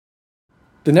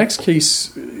The next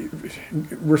case,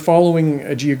 we're following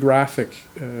a geographic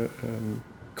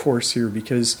course here,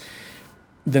 because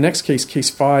the next case, case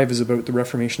 5, is about the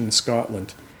Reformation in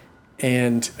Scotland.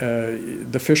 And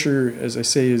the Fisher, as I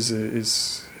say,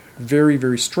 is very,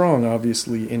 very strong,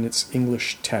 obviously, in its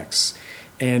English texts.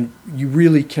 And you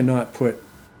really cannot put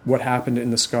what happened in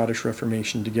the Scottish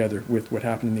Reformation together with what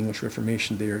happened in the English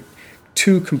Reformation. They are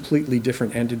two completely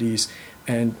different entities,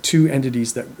 and two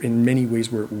entities that in many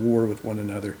ways were at war with one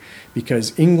another,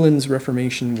 because England's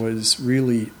Reformation was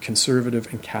really conservative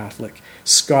and Catholic.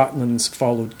 Scotland's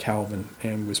followed Calvin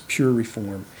and was pure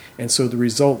reform. And so the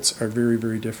results are very,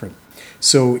 very different.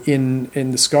 So in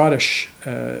the Scottish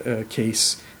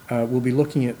case, we'll be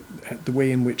looking at the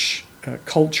way in which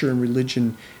culture and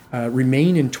religion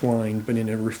remain entwined, but in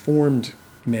a reformed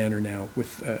manner now,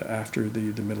 with after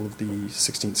the middle of the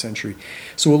 16th century.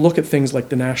 So we'll look at things like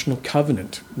the National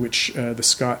Covenant, which the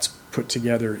Scots put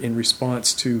together in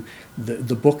response to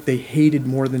the book they hated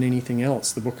more than anything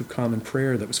else, the Book of Common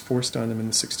Prayer that was forced on them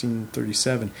in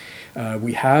 1637.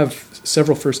 We have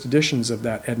several first editions of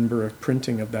that Edinburgh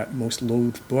printing of that most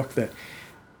loathed book that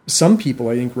some people,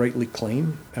 I think, rightly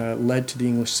claim led to the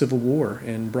English Civil War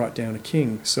and brought down a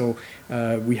king. So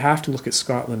we have to look at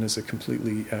Scotland as a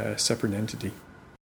completely separate entity.